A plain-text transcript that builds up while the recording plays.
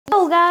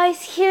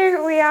guys,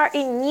 here we are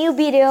in new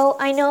video.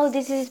 I know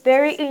this is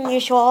very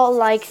unusual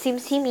like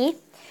SimSimi,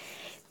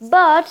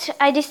 but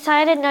I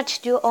decided not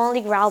to do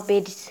only Graal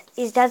bits.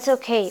 Is that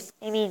okay?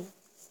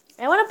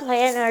 I want to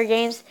play another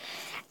games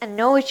and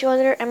know each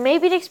other, and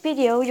maybe next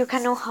video you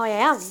can know how I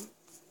am.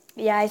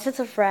 Yeah, it's a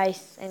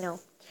surprise, I know.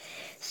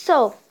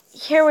 So,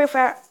 here we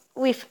are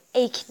with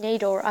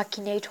Akinator.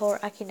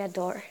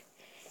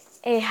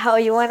 How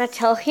you want to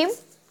tell him?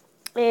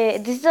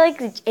 This is like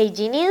a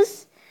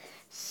genius.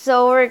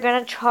 So we're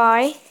gonna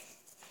try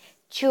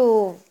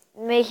to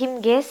make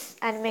him guess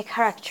anime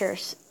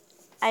characters.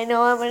 I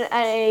know I'm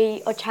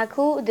a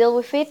otaku, deal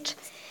with it.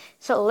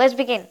 So let's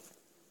begin.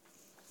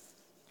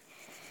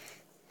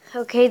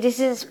 Okay, this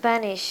is in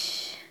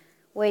Spanish.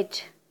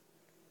 Wait.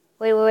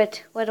 Okay,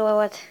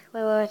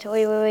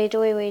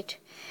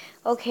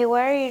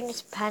 why are you in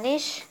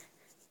Spanish?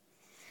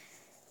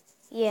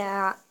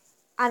 Yeah.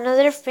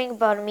 Another thing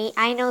about me,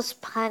 I know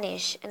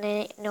Spanish and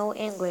I know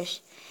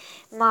English.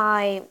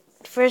 My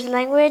first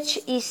language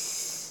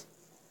is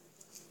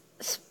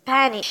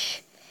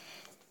Spanish,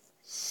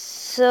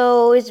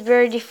 so it's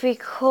very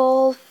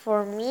difficult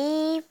for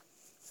me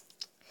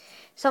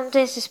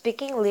sometimes to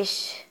speak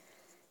English.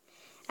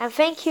 And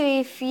thank you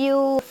if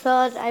you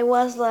thought I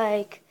was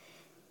like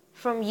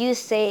from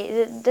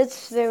USA.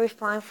 That's very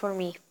fine for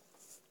me.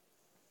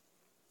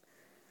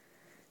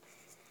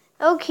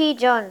 Okay,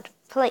 John,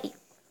 play.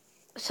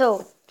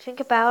 So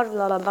think about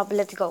blah blah blah.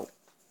 Let's go.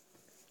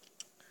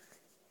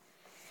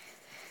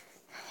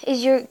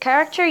 Is your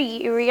character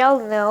real?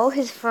 No,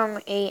 he's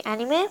from a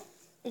anime.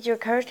 Is your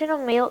character a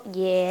male?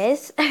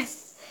 Yes.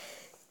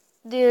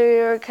 Do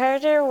your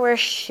character wear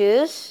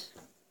shoes?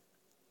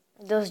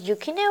 Does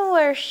Yukine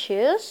wear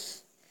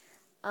shoes?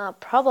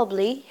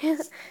 Probably.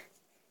 Is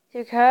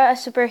your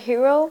character a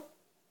superhero?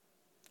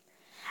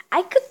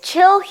 I could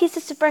tell he's a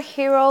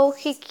superhero.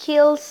 He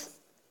kills.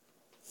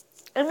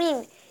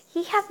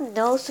 He have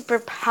no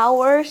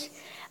superpowers,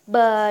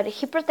 but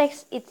he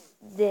protects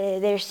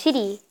their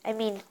city.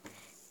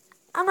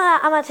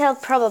 I'ma tell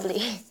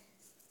probably.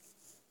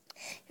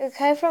 Your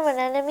character from an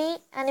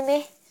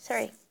anime?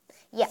 Sorry.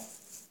 Yeah.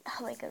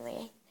 Oh my god,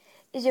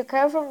 Is your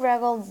character from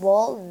Dragon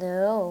Ball?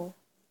 No.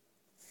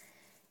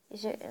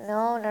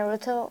 No,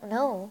 Naruto?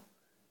 No.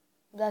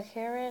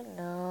 Black-haired?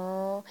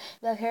 No.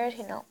 Black-haired?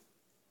 No.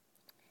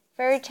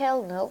 Fairy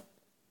Tail? No.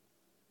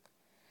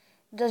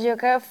 Does your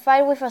character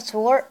fight with a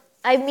sword?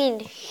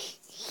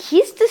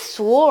 He's the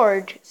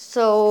sword,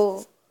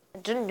 so I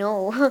don't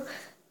know.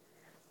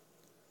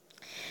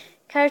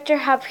 Character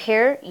have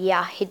hair?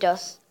 Yeah, he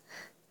does.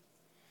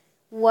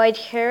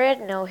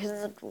 White-haired? No, he's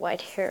not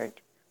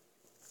white-haired.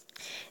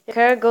 The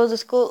character goes to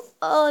school.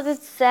 Oh,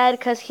 that's sad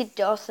because he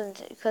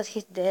doesn't, because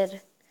he's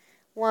dead.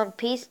 One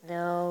Piece?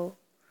 No.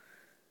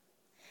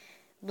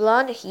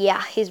 Blonde?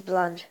 Yeah, he's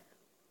blonde.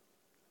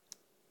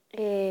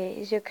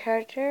 Is your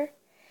character?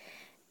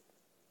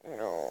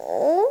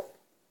 No.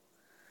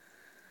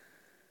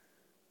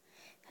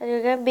 Has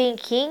your character being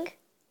king?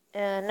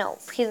 No,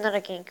 he's not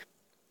a king.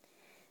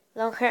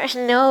 Long hair?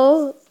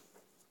 No.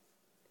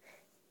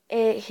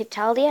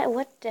 Hitalia?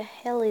 What the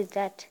hell is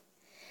that?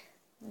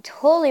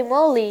 Holy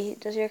moly!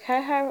 Does your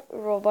character have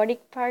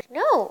robotic parts?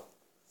 No.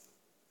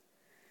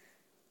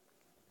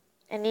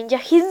 A ninja?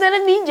 He's not a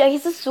ninja.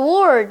 He's a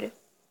sword.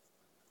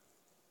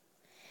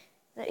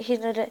 He's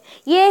not a...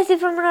 Yes, he's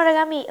from an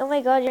origami. Oh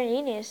my god, you're a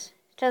genius.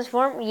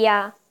 Transform?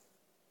 Yeah.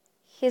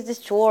 He's the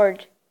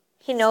sword.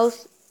 He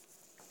knows.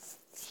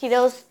 He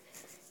knows.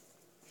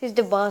 He's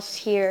the boss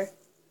here.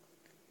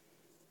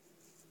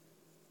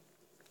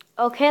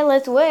 Okay,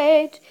 let's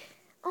wait.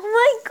 Oh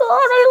my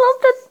god, I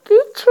love that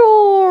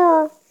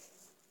picture.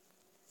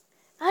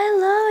 I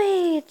love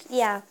it.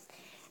 Yeah.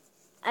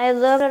 I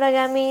love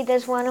origami.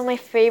 That's one of my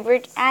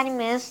favorite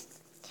animes.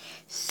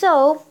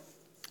 So,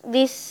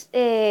 this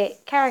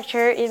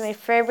character is my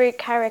favorite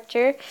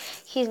character.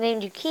 He's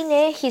named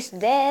Yukine. He's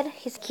dead.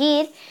 He's a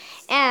kid.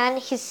 And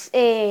he's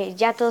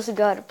Yato's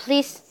god.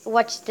 Please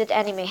watch that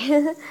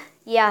anime.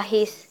 Yeah,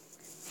 he's...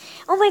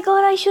 Oh my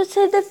god, I should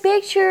save the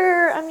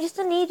picture. I'm just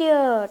an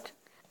idiot.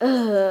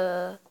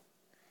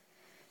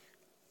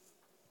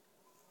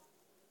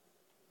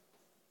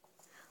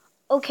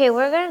 Okay,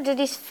 we're gonna do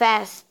this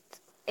fast.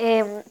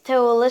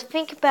 So let's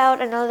think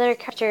about another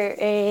character.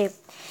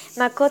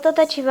 Makoto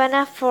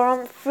Tachibana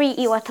from Free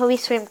Iwatobi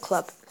Swim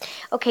Club.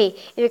 Okay,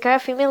 is your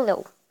character female?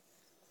 No.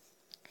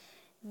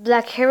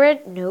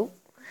 Black-haired? No.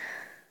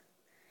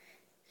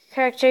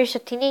 Character is a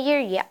teenager?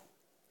 Yeah.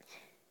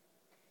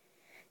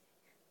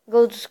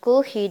 Go to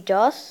school? He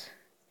does.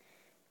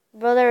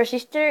 Brother or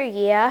sister?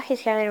 Yeah,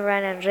 he's having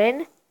Ran and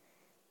Ren.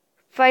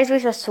 Fights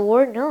with a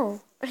sword?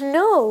 No.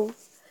 No.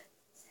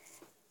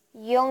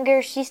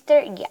 Younger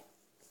sister? Yeah.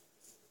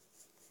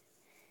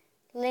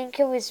 Linked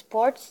with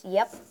sports?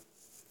 Yep.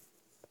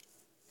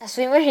 A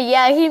swimmer?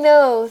 Yeah, he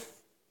knows.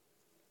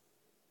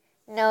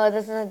 No,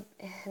 that's not...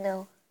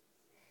 No.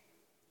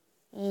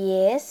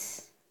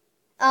 Yes.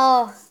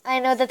 Oh, I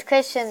know that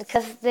question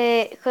because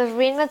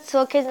Rin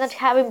Matsuoka is not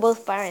having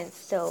both parents,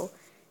 so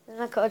it's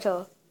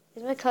Makoto.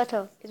 It's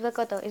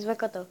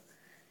Makoto.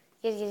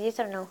 Yes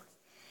or no?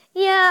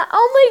 Yeah.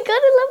 Oh my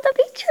god, I love the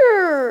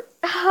picture.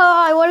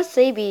 Oh, I want to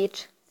save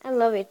it. I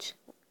love it.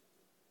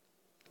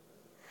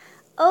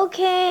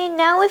 Okay,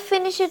 now we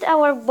finished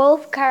our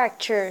both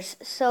characters,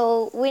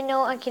 so we know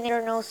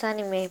Akinator knows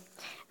anime.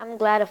 I'm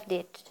glad of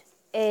it.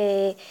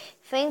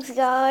 Thanks,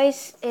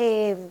 guys.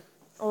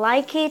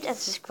 Like it and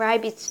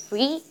subscribe. It's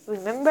free.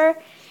 Remember.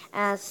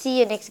 See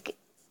you next.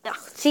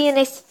 See you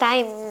next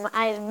time.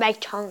 I my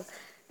tongue.